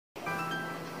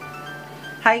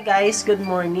Hi guys, good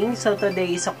morning. So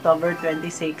today is October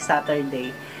 26,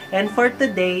 Saturday. And for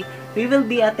today, we will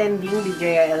be attending the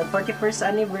JIL 41st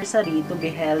anniversary to be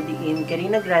held in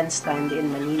Quirino Grandstand in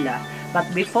Manila. But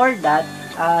before that,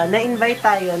 na-invite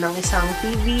tayo ng isang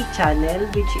TV channel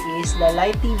which is the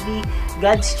Light TV,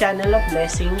 God's Channel of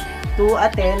Blessing, to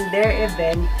attend their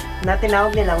event na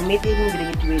tinawag nilang Meet and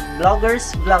Greet with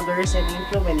bloggers, vloggers, and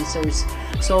influencers.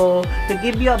 So, to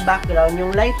give you a background,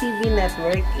 yung Light TV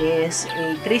network is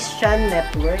a Christian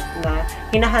network na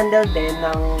hinahandle din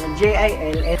ng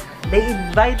JIL, and they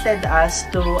invited us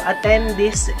to attend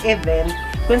this event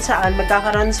kung saan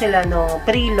magkakaroon sila ng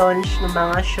pre-launch ng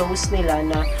mga shows nila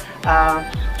na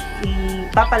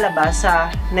ipapalabas sa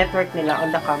network nila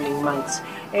on the coming months.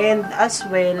 And as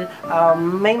well,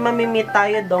 may mamimit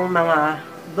tayo dong mga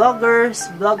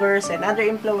vloggers, and other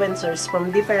influencers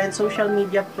from different social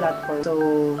media platforms. So,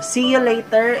 see you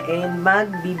later and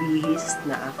magbibihis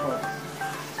na ako.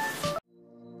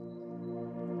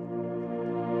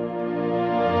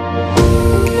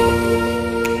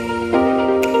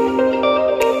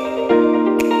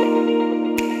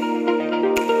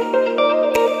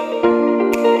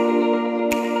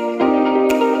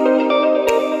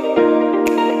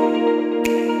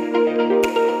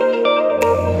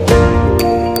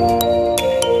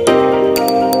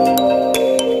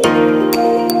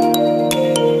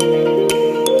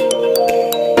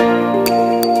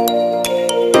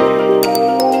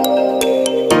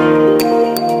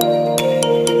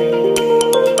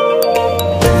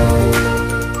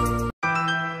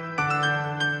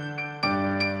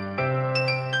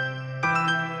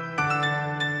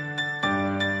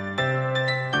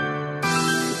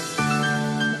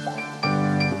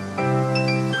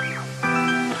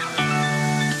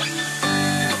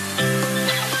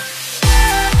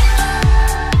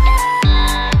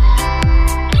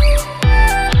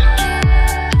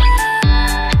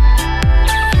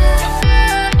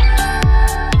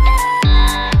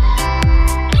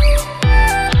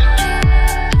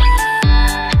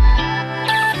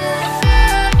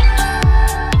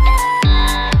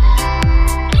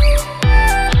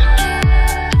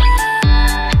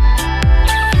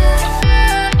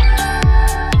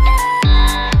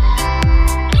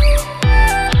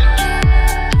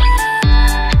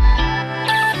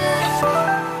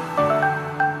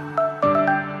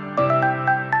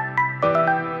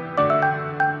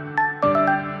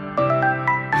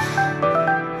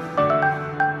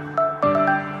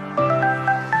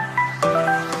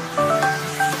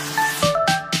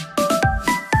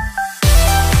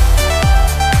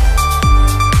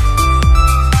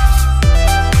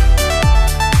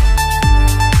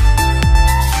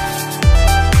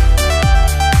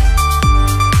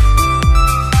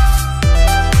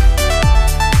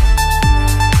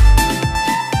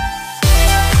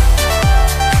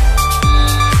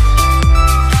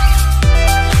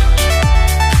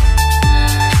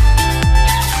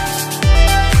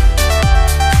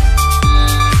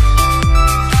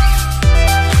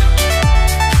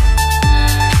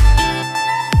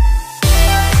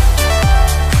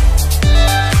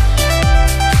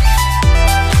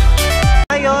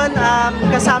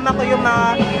 Kasama ko yung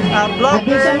mga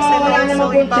vloggers and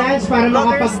also chance para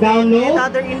makapag-download.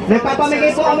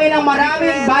 Nagpapamigay po kami ng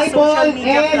maraming Bible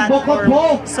and book of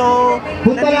hope. So,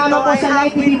 punta lamang po sa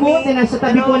Light TV booth na nasa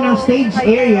tabi po ng stage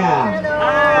area.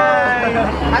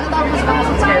 Ano tapos na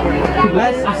subscriber?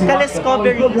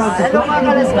 Ka-discovery. Ano ka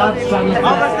ka-discovery?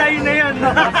 Basta yun na yun.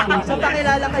 So,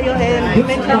 pakilala kayo and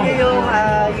mention nyo yung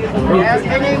YouTube. Yes,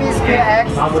 my name is KX.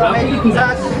 So, may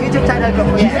YouTube channel ko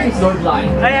po.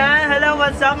 Ayan, hello,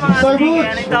 what's up mga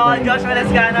speaker? Ito ako, Joshua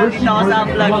Lescano, dito ako sa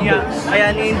vlog niya.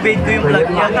 Ayan, i-invade ko yung vlog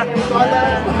niya.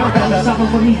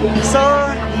 So,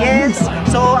 yes.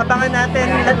 So, abangan natin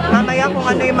mamaya kung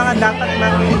ano yung mga dapat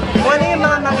kung ano yung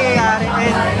mga mangyayari.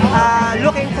 And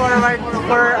looking forward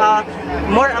for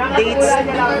more updates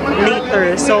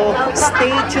later. So,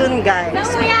 stay tuned guys.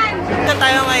 Ito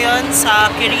tayo ngayon sa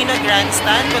Quirino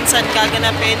Grandstand kung saan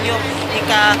gaganapin yung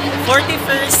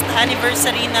ika-41st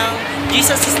anniversary ng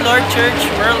Jesus is Lord Church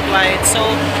Worldwide. So,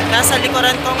 nasa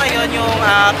likuran ko ngayon yung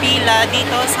pila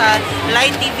dito sa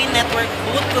Light TV Network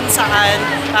booth kung saan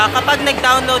kapag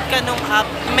nag-download ka nung app,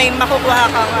 may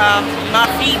makukuha kang mga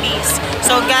freebies.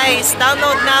 So guys,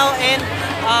 download now and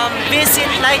visit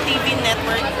Light TV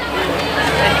Network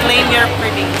and claim your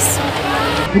freebies.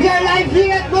 We are live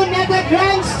here at Luneta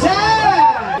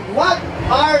Grandstand! What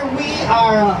we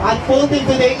are unfolding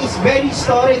today is very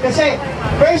historic kasi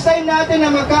first time natin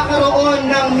na magkakaroon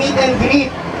ng meet and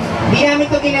greet. Di namin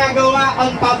ito ginagawa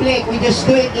on public. We just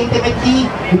do it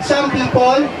intimately with some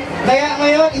people. Kaya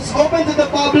ngayon, it's open to the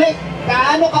public.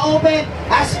 Kaano ka-open?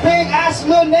 As big as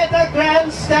Luneta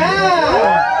Grandstand!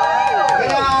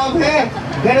 Grabe!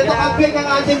 Ganito ka-big ang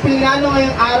ating plinano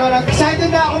ngayong araw. Excited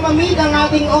na ako ma-meet ang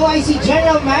ating OIC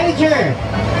General Manager.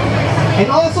 And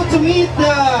also to meet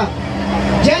the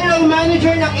General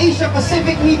Manager ng Asia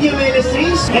Pacific Media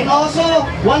Ministries. And also,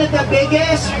 one of the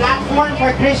biggest platform for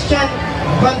Christian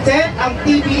content, ang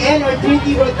TBN or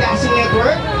 3D Broadcasting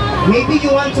Network. Maybe you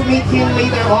want to meet him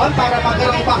later on para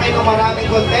magkaroon pa kayo ng maraming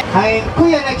content. Ay,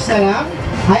 Kuya Next na lang.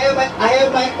 I have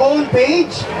my own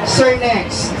page, Sir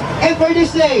Next. And for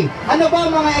this day, ano ba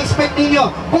mga expect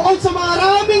ninyo? Bukod sa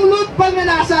maraming loot bag na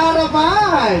nasa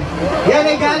harapan. Yan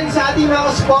ay galing sa ating mga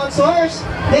sponsors.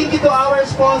 Thank you to our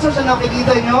sponsors na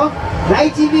nakikita nyo.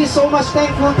 Light TV is so much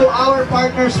thankful to our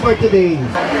partners for today.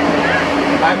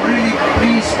 I'm really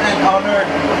pleased and honored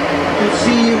to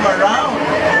see you around.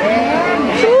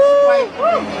 Despite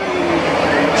the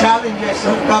challenges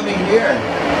of coming here,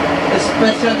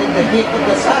 especially in the heat of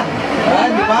the sun.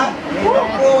 Di ba?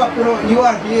 Pero you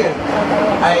are here.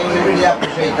 I really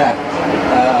appreciate that.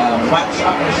 Much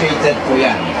appreciated po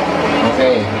yan.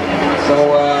 Okay.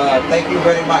 So, thank you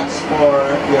very much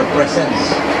for your presence.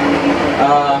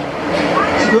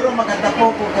 Siguro maganda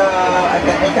po kung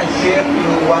I can share to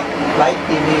you what Light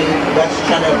TV, God's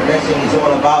Channel of Blessing is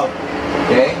all about.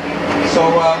 Okay? So,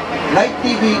 Light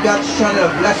TV, God's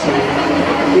Channel of Blessing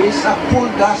is a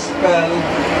full gospel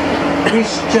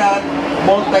Christian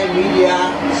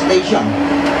multimedia station.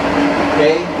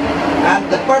 Okay? And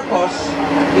the purpose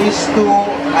is to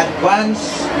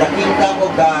advance the kingdom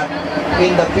of God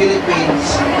in the Philippines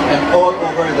and all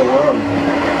over the world.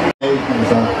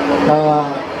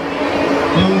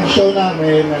 Yung show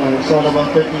namin, it's all about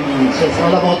 30 minutes. It's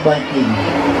all about biking.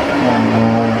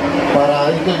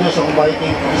 Para introduce ang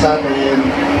biking sa atin,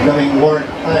 gawing work,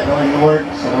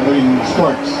 gawing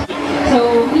sports.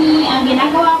 So, ang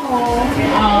ginagawa ko,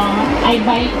 I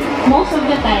bike most of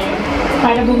the time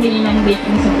para bumili ng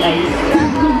baking supplies.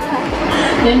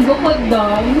 Then, bukod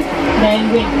doon,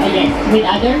 then with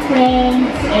other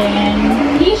friends, and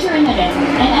leisure na rin.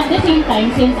 And at the same time,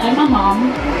 since I'm a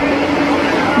mom,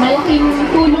 malaking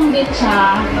tulong din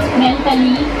siya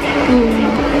mentally to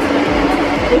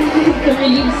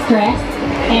relieve stress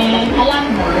and a lot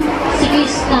more.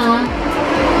 Siklista,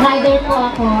 rider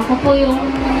po ako. Ako po yung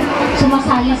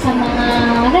sumasali sa mga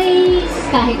race,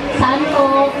 kahit saan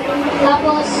po.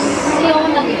 Tapos,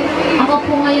 ako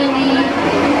po ngayon ay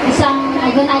isang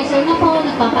organizer na po,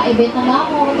 nagpapa-event na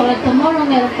ako. Tulad tomorrow,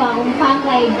 meron pa akong fan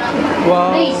ride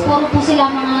race. Puro po sila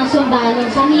mga sundalo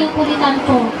sa Neapolitan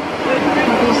po.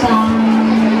 Tapos,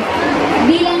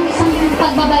 bilang isang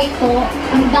pagbabike po,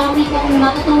 ang dami kong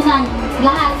matutunan.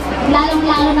 Lahat,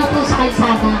 lalong-lalo na po sa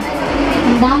kalsada.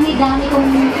 Ang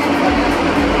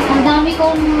dami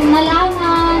kong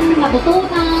nalaman,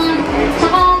 natutunan.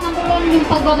 Saka number one yung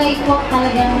pagbabike po,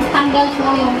 talagang tanggal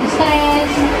ko yung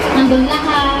stress, nandun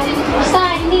lahat.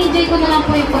 Basta ini-enjoy ko na lang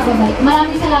po yung pagbabike.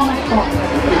 Maraming salamat po.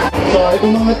 So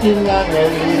itong mga team namin,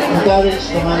 encourage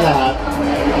naman lahat.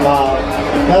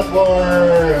 Not for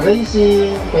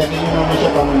racing, pwede nyo naman siya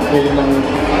pwede ng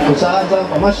kung saan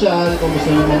pamasyal, kung gusto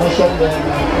nyo mamasyal din.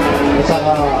 At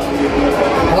saka,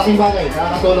 malaking bagay,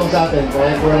 nakakatulong sa atin.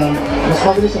 Kaya po mas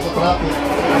mabilis sa traffic.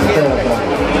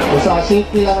 Basta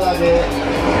safety lang lagi,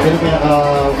 yun yung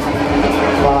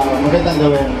magandang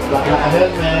gawin.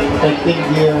 Naka-helmet, protective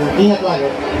gear, ingat lagi.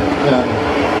 Yan.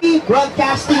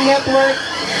 Broadcasting Network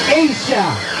Asia.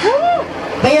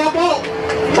 Kaya po,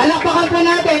 palakpakan po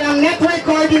natin ang Network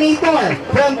Coordinator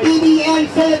from TBN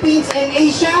Philippines and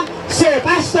Asia, Sir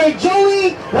Pastor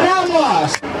Joey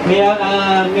Ramos.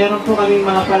 Meron po kaming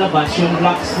mga palabas, yung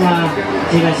vlogs na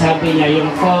sinasabi niya,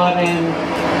 yung foreign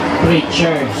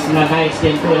preachers na nais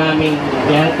din po namin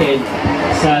ihatid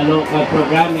sa local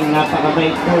programming.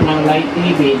 Napakabait po ng Light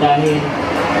TV dahil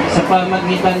sa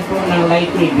pamagitan po ng Light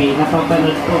TV,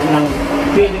 napapanood po ng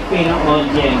Filipino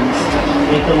audience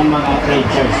itong mga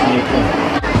preachers nito.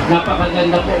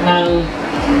 Napakaganda po ng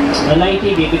Light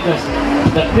TV because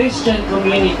the Christian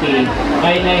community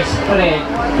ay na-spread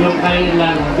yung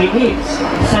kanilang beliefs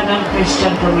sa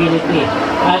non-Christian community.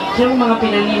 At yung mga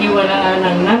pinaniniwalaan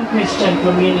ng non-Christian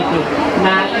community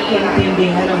na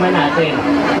iintindihan naman natin.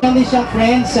 Kami siyang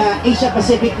friend sa Asia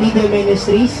Pacific Media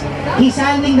Ministries. He's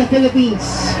handling the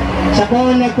Philippines. Siya po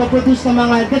nagpo-produce ng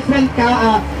mga different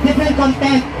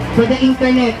content for the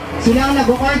internet. Sila ang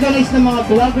nag-organize ng mga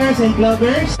vloggers and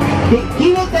vloggers.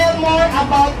 He will tell more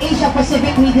about Asia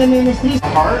Pacific Media Ministries.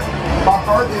 My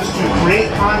heart is to create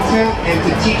content and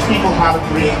to teach people how to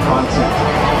create content.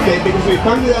 Okay, because we've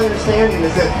come to that understanding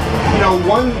is that, you know,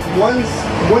 one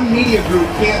media group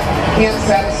can't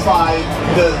satisfy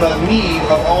the need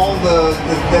of all the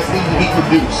that's need to be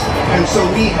produced, and so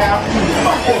we have to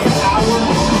empower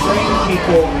and train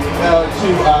people to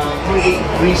create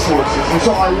resources. And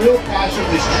so our real passion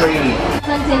is training.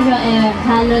 Pansin nyo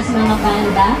halos mga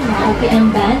banda, mga OPM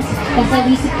bands, kasi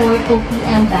we support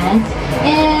OPM bands.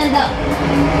 And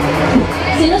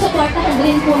sinusuportahan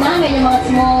rin po namin yung mga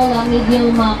small,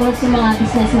 medium, groups, yung mga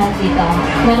businessmen dito.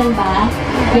 Meron ba?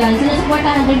 Yan,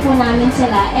 sinusuportahan rin po namin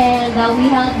sila. And we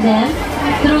help them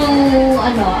through,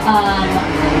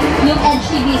 yung Edge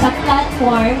TV sa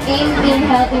platform aimed in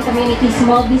helping community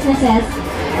small businesses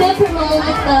to promote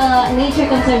nature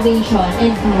conservation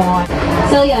and more.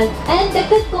 So yun, and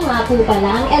dagdag ko nga po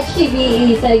pala, ang HTV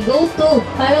is a go-to,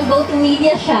 parang go-to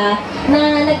media siya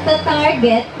na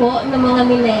nagta-target po ng mga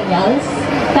millennials,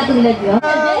 katulad nyo,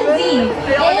 Gen Z,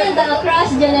 and across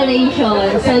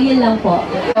generation. So yun lang po.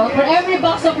 For every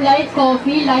box of light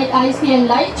coffee, light iced tea, and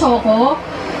light choco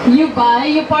you buy,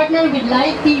 you partner with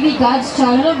Light TV, God's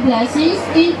channel of blessings,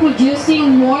 in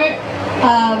producing more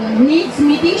needs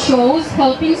meeting shows,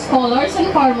 helping scholars and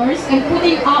farmers, and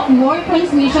putting up more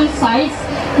transmission sites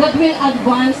that will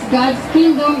advance God's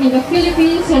kingdom in the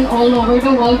Philippines and all over the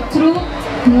world through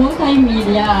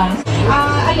multimedia.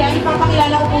 Ayan,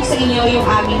 ipapakilala ko po sa inyo yung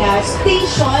aming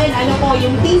station,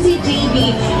 yung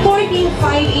TCJB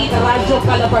 1458 Radyo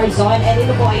Calabarzon, and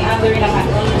ito po ay under ng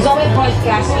Zoe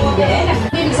Broadcasting din.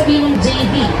 Ibig sabihin ng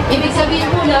JB, ibig sabihin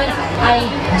po nun ay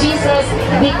Jesus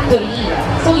Victory.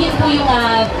 So yun po yung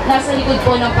nasa likod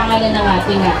po ng pangalan ng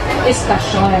ating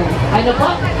estasyon. Ano po?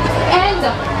 And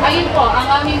ayun po,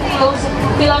 ang aming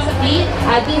philosophy,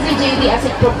 TCJB as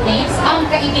it proclaims, ang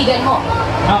kaibigan mo.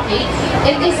 Okay?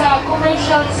 It is a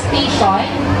commercial station,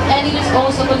 and it is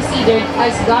also considered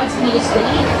as God's ministry,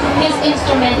 His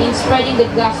instrument in spreading the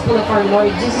gospel of our Lord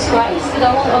Jesus Christ to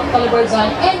the whole of Calabarzon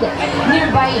and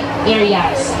nearby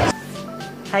areas.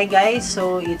 Hi guys,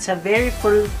 so it's a very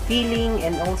fulfilling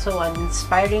and also an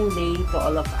inspiring day to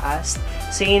all of us.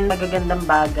 Saying magagandang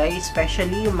bagay,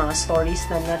 especially yung mga stories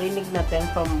na narinig natin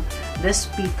from the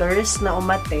speakers na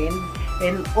umattend,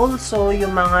 and also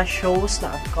yung mga shows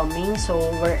na upcoming. So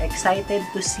we're excited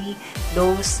to see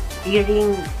those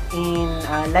airing in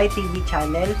Light TV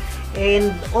channel.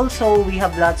 And also, we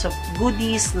have lots of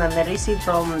goodies na na-receive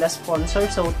from the sponsor.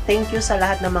 So, thank you sa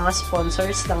lahat ng mga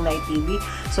sponsors ng Light TV.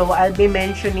 So, I'll be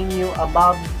mentioning you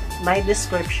above my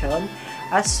description.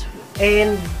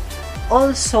 And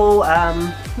also,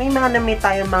 may mga na-meet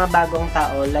tayong mga bagong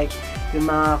tao. Like, yung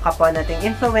mga kapwa nating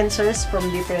influencers from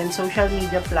different social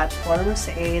media platforms.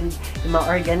 And yung mga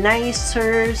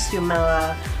organizers, yung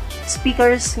mga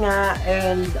speakers nga,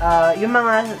 and yung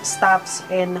mga staffs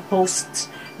and hosts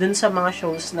dun sa mga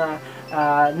shows na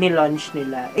nilaunch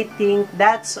nila. I think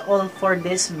that's all for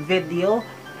this video.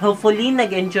 Hopefully,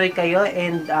 nag-enjoy kayo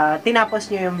and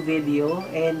tinapos nyo yung video.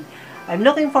 And I'm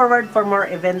looking forward for more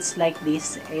events like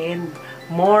this and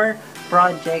more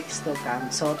projects to come.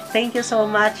 So, thank you so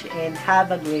much and have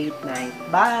a great night.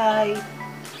 Bye!